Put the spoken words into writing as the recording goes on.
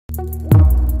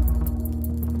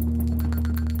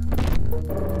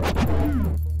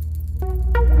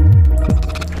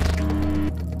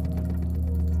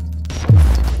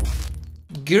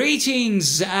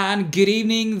Greetings and good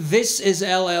evening. This is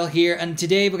LL here, and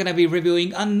today we're going to be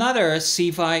reviewing another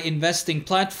CeFi investing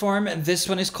platform. This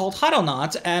one is called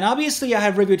Hodlnaut, and obviously I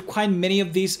have reviewed quite many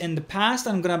of these in the past.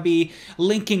 I'm going to be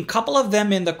linking a couple of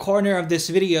them in the corner of this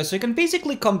video, so you can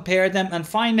basically compare them and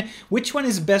find which one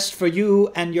is best for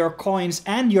you and your coins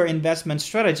and your investment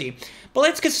strategy. But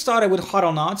let's get started with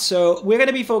Hodlnaut. So we're going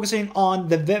to be focusing on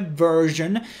the web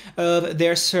version of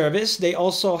their service. They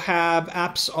also have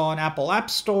apps on Apple App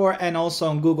Store and also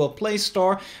on Google Play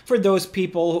Store for those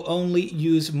people who only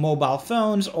use mobile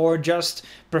phones or just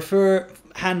prefer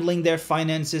handling their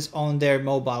finances on their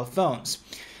mobile phones.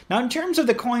 Now, in terms of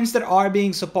the coins that are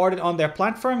being supported on their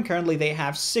platform, currently they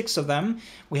have 6 of them.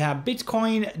 We have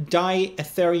Bitcoin, DAI,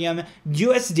 Ethereum,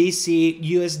 USDC,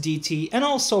 USDT, and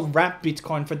also Wrapped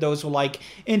Bitcoin for those who like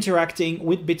interacting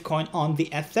with Bitcoin on the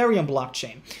Ethereum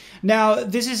blockchain. Now,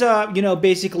 this is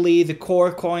basically the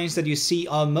core coins that you see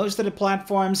on most of the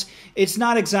platforms. It's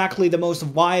not exactly the most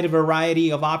wide variety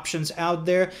of options out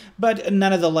there, but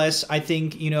nonetheless, I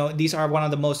think, these are one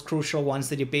of the most crucial ones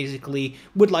that you basically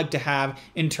would like to have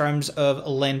in terms of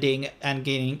lending and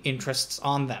gaining interests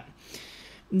on them.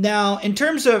 Now, in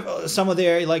terms of some of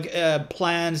their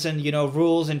plans and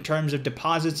rules in terms of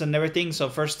deposits and everything, so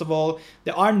first of all,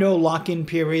 there are no lock-in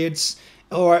periods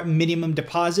or minimum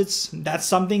deposits. That's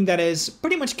something that is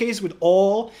pretty much the case with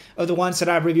all of the ones that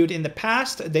I've reviewed in the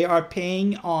past. They are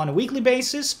paying on a weekly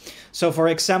basis. So for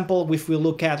example, if we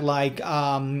look at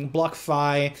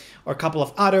BlockFi or a couple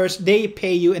of others, they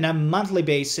pay you in a monthly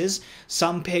basis.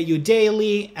 Some pay you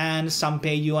daily and some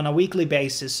pay you on a weekly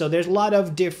basis. So there's a lot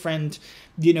of different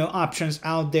options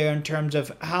out there in terms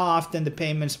of how often the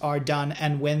payments are done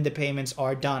and when the payments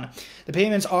are done. The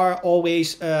payments are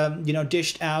always,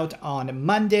 dished out on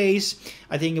Mondays.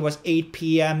 I think it was 8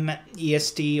 p.m.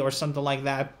 EST or something like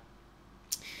that.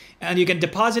 And you can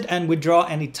deposit and withdraw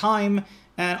anytime.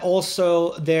 And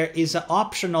also there is an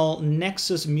optional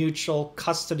Nexus Mutual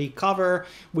custody cover,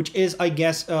 which is, I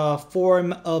guess, a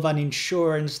form of an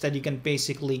insurance that you can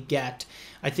basically get.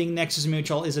 I think Nexus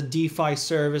Mutual is a DeFi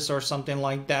service or something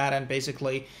like that, and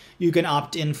basically you can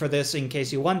opt in for this in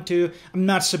case you want to. I'm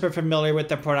not super familiar with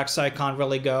the product, so I can't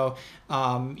really go,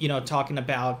 talking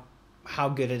about how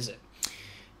good is it.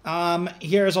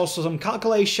 Here is also some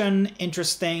calculation,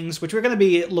 interest things, which we're going to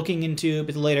be looking into a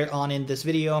bit later on in this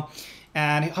video.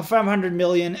 And 500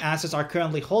 million assets are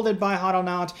currently held by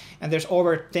Hodlnaut, and there's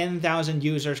over 10,000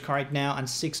 users right now and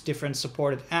 6 different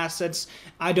supported assets.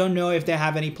 I don't know if they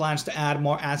have any plans to add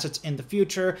more assets in the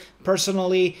future.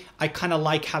 Personally, I kind of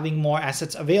like having more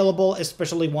assets available,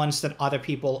 especially ones that other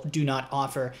people do not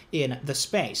offer in the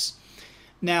space.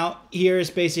 Now, here's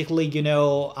basically,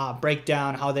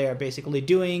 breakdown how they are basically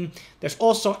doing. There's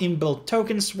also inbuilt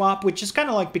token swap, which is kind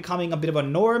of like becoming a bit of a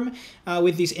norm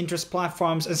with these interest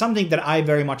platforms, and something that I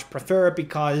very much prefer,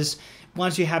 because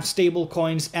once you have stable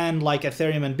coins and like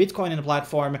Ethereum and Bitcoin in the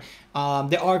platform,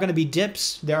 there are going to be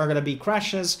dips, there are going to be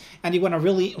crashes, and you want to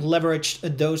really leverage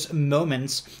those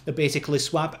moments to basically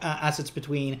swap assets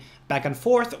between back and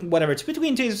forth, whether it's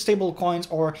between two stable coins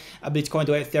or a Bitcoin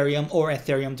to Ethereum or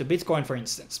Ethereum to Bitcoin, for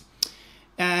instance.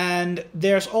 And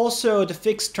there's also the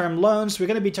fixed term loans. We're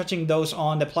going to be touching those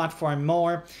on the platform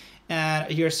more.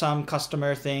 And here's some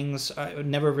customer things. I would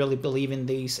never really believe in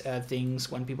these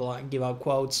things when people give out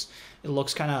quotes. It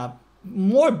looks kind of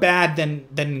more bad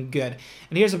than good.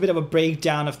 And here's a bit of a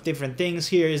breakdown of different things.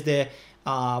 Here is the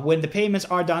when the payments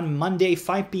are done Monday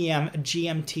 5 p.m.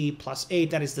 GMT +8.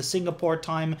 That is the Singapore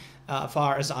time,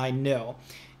 far as I know.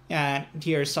 And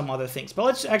here's some other things. But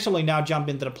let's actually now jump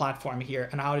into the platform here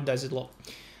and how does it look.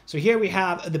 So here we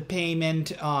have the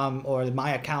payment or the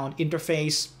My Account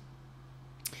interface.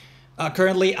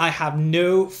 Currently, I have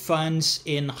no funds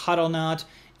in Hodlnaut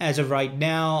as of right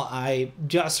now. I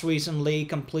just recently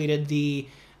completed the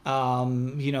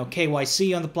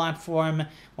KYC on the platform.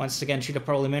 Once again, should have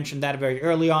probably mentioned that very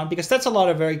early on, because that's a lot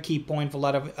of very key point for a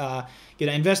lot of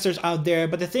investors out there.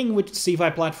 But the thing with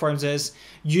CeFi platforms is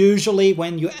usually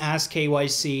when you ask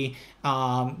KYC,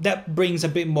 that brings a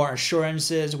bit more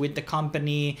assurances with the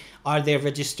company. Are they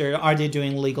registered? Are they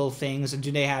doing legal things? And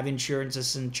do they have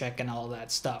insurances in check and all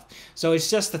that stuff? So it's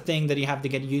just a thing that you have to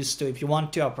get used to if you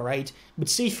want to operate with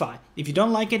CeFi. If you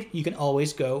don't like it, you can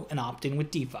always go and opt in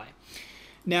with DeFi.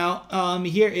 Now,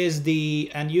 here is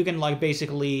and you can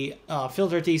basically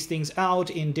filter these things out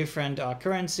in different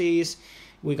currencies.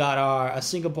 We got our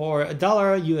Singapore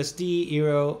dollar, USD,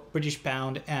 Euro, British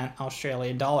pound, and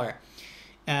Australian dollar.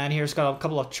 And here's got a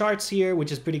couple of charts here,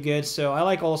 which is pretty good. So I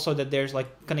like also that there's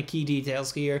kind of key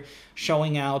details here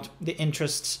showing out the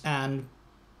interests and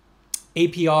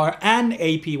APR and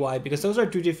APY, because those are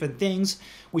two different things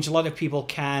which a lot of people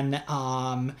can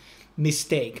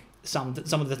mistake some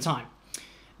of the time.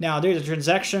 Now there's the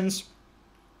transactions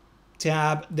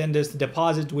tab, then there's the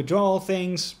deposit withdrawal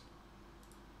things.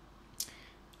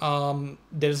 There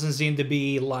doesn't seem to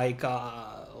be like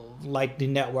the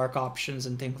network options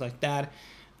and things like that.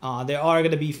 There are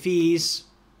going to be fees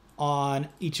on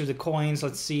each of the coins.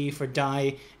 Let's see, for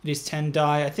DAI, it is 10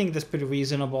 DAI. I think that's pretty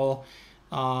reasonable.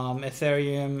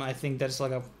 Ethereum, I think that's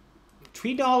like a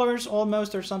 $3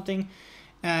 almost or something.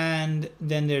 And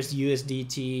then there's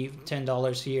USDT,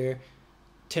 $10 here,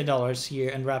 $10 here,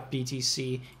 and Wrap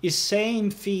BTC is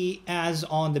same fee as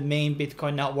on the main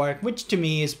Bitcoin network, which to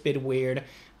me is a bit weird.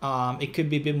 It could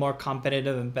be a bit more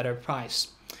competitive and better price.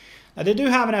 Now they do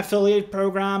have an affiliate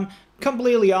program.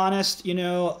 Completely honest, you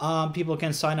know, people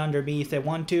can sign under me if they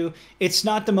want to. It's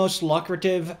not the most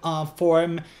lucrative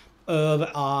form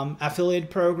of affiliate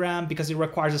program, because it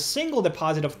requires a single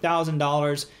deposit of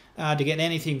 $1,000 to get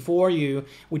anything for you,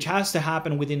 which has to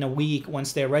happen within a week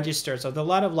once they're registered. So there's a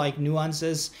lot of like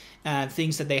nuances and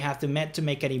things that they have to meet to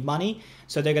make any money.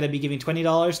 So they're going to be giving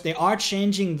 $20. They are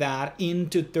changing that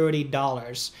into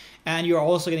 $30, and you're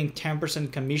also getting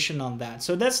 10% commission on that.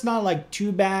 So that's not like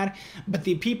too bad, but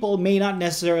the people may not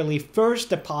necessarily first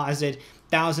deposit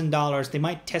 $1,000. They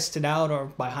might test it out or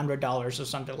by $100 or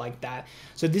something like that.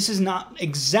 So this is not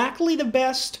exactly the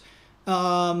best,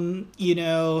 you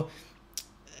know,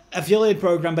 affiliate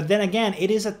program, but then again,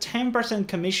 it is a 10%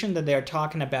 commission that they're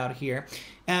talking about here,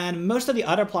 and most of the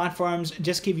other platforms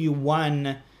just give you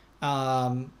one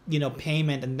you know,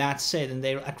 payment, and that's it, and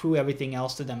they accrue everything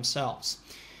else to themselves.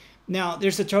 Now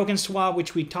there's the token swap,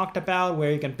 which we talked about,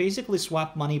 where you can basically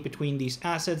swap money between these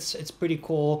assets. It's pretty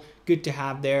cool, good to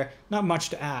have there, not much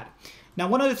to add. Now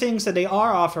one of the things that they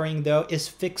are offering though is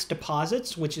fixed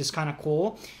deposits, which is kind of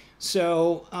cool.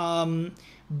 So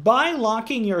by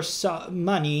locking your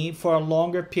money for a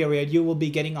longer period, you will be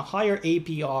getting a higher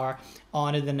APR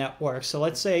onto the network. So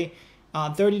let's say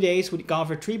 30 days would go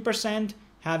for 3%,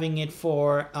 having it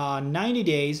for 90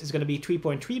 days is going to be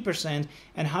 3.3%, and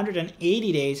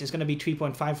 180 days is going to be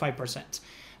 3.55%.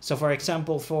 So for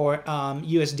example, for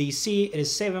USDC, it is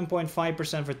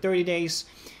 7.5% for 30 days,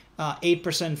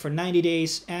 8% for 90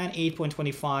 days, and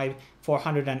 8.25 for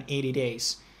 180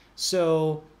 days.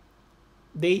 So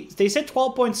they said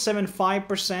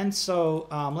 12.75%. So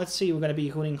let's see, we're going to be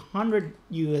holding 100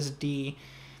 USD.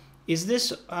 Is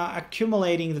this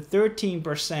accumulating the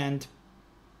 13%?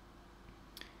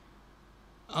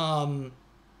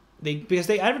 Because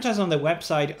they advertise on the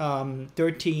website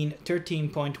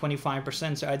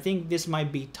 13.25%. So I think this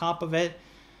might be top of it.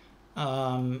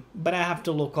 But I have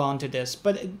to look onto this.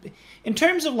 But in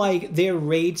terms of like their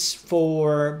rates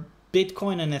for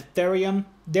Bitcoin and Ethereum,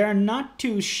 they're not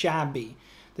too shabby.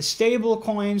 The stable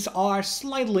coins are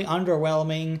slightly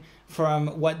underwhelming from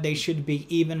what they should be,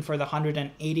 even for the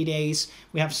 180 days.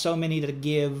 We have so many that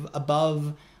give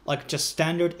above like just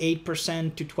standard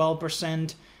 8% to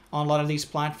 12% on a lot of these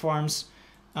platforms,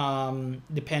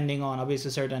 depending on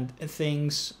obviously certain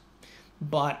things.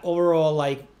 But overall,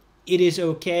 like, it is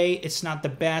okay. It's not the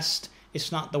best.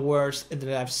 It's not the worst that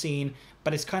I've seen,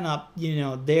 but it's kind of, you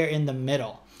know, there in the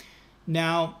middle.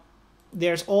 Now,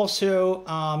 there's also,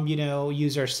 you know,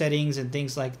 user settings and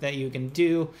things like that you can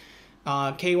do.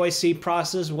 KYC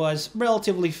process was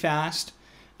relatively fast.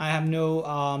 I have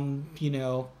no, you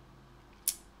know,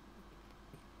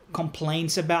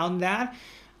 complaints about that.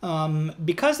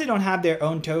 Because they don't have their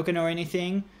own token or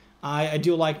anything, I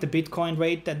do like the Bitcoin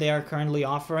rate that they are currently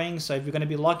offering. So if you're going to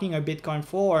be locking a Bitcoin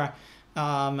for,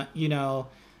 you know,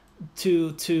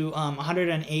 to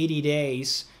 180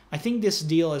 days, I think this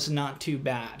deal is not too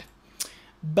bad.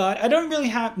 But I don't really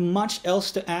have much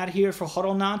else to add here for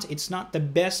Hodlnaut. It's not the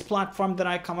best platform that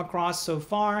I come across so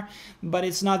far, but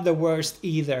it's not the worst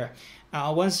either.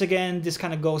 Once again, this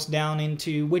kind of goes down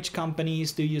into which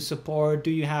companies do you support? Do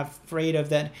you have afraid of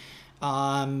that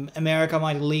America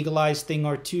might legalize thing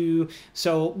or two?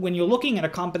 So when you're looking at a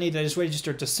company that is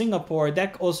registered to Singapore,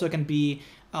 that also can be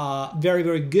a very,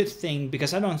 very good thing,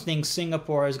 because I don't think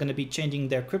Singapore is going to be changing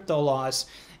their crypto laws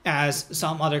as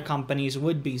some other companies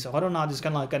would be. So Hodlnaut is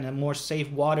kind of like in a more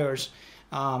safe waters.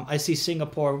 I see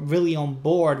Singapore really on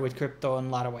board with crypto in a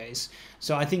lot of ways.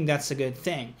 So I think that's a good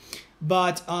thing.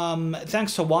 But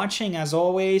thanks for watching. As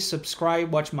always,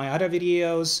 subscribe, watch my other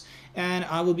videos, and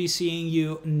I will be seeing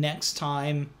you next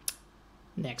time,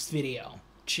 next video.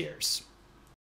 Cheers.